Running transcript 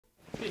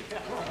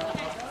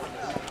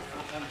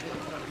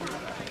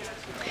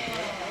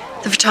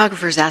The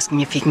photographer's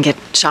asking if he can get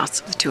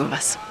shots of the two of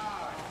us.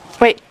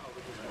 Wait.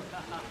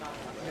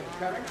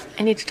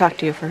 I need to talk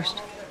to you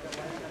first.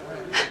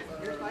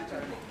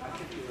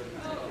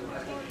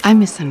 I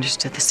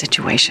misunderstood the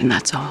situation,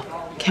 that's all.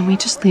 Can we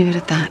just leave it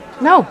at that?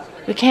 No,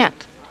 we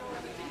can't.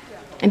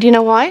 And do you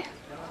know why?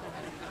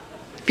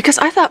 Because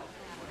I thought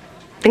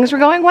things were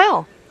going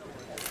well.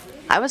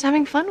 I was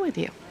having fun with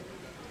you.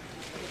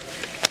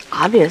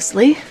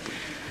 Obviously,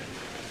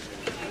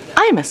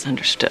 I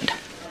misunderstood.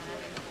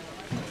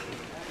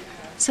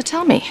 So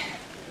tell me,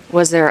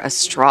 was there a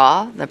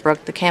straw that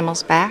broke the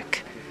camel's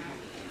back?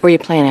 Or were you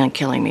planning on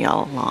killing me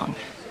all along?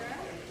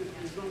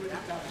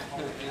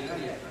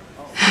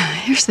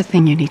 Here's the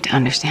thing you need to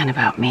understand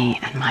about me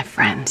and my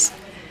friends.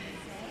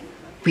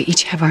 We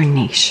each have our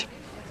niche.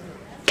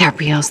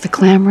 Gabrielle's the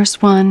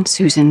glamorous one,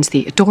 Susan's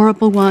the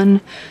adorable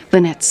one,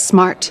 Lynette's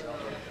smart,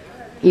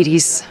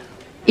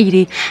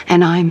 Edie,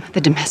 and I'm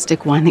the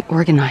domestic one, the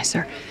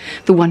organizer,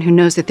 the one who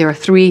knows that there are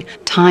 3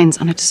 tines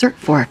on a dessert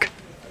fork.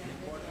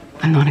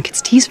 I'm the one who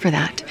gets teased for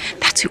that.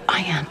 That's who I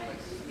am.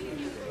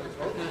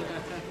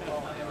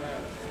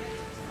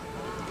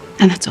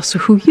 And that's also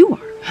who you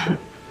are.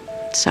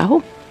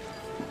 So?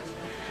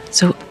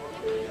 So,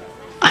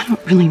 I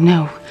don't really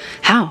know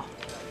how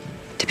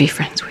to be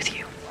friends with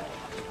you.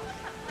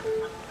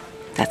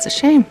 That's a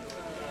shame.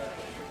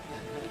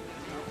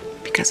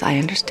 Because I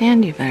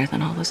understand you better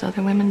than all those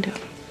other women do.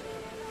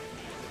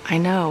 I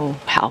know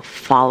how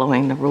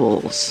following the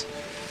rules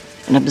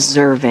and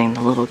observing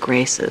the little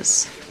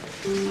graces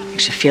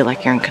makes you feel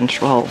like you're in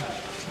control.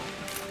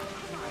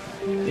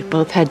 We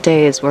both had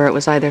days where it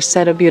was either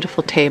set a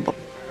beautiful table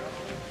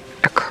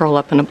or curl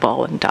up in a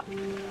ball and die.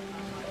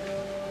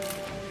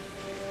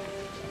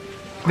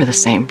 We're the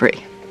same,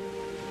 Bree.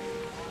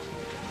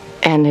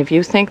 And if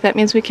you think that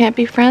means we can't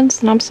be friends,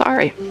 then I'm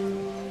sorry.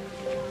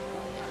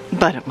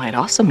 But it might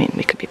also mean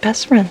we could be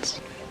best friends.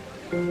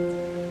 Who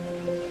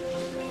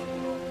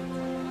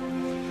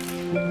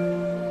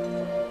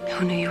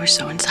knew you were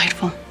so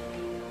insightful?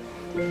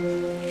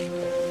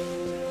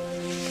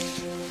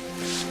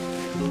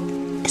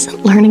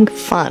 Isn't learning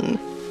fun?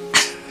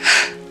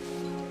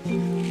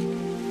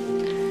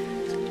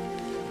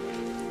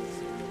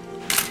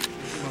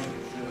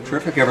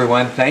 Terrific,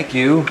 everyone. Thank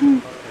you.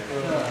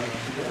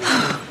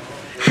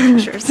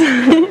 Pictures.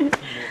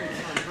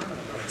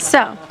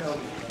 So,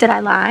 did I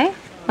lie?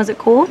 Was it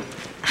cool?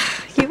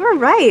 You were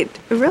right.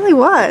 It really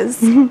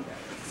was.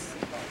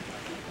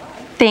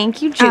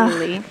 Thank you,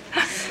 Julie.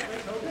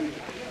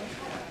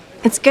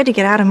 It's good to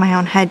get out of my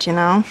own head, you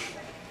know.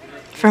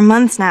 For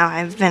months now,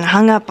 I've been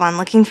hung up on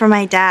looking for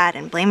my dad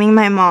and blaming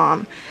my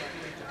mom.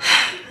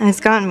 And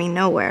it's gotten me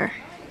nowhere.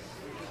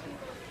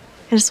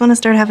 I just want to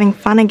start having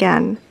fun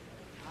again.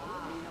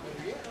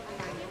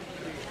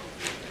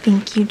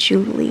 Thank you,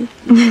 Julie.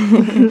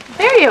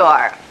 There you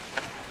are.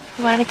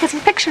 I wanted to get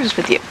some pictures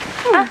with you.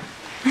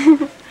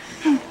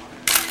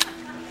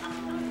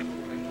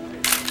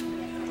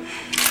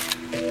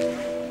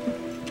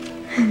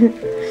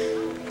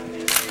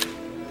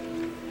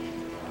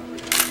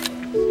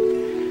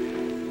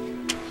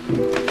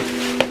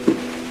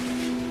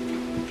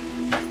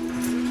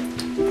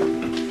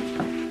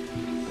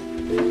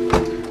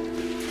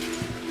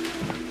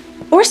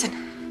 Orson.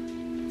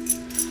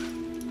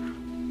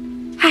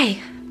 Hi.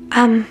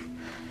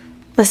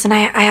 Listen,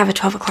 I have a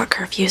 12 o'clock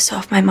curfew, so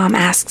if my mom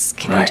asks,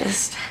 can you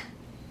just...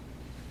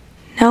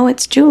 No,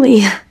 it's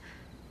Julie.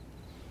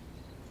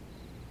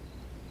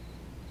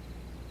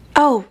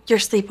 Oh, you're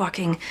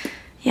sleepwalking.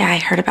 Yeah, I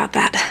heard about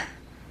that.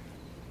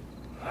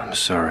 I'm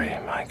sorry,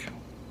 Mike.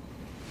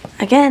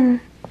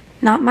 Again,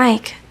 not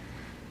Mike.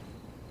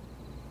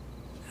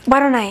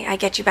 Why don't I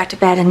get you back to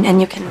bed and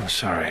you can... I'm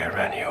sorry I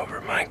ran you over,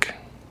 Mike.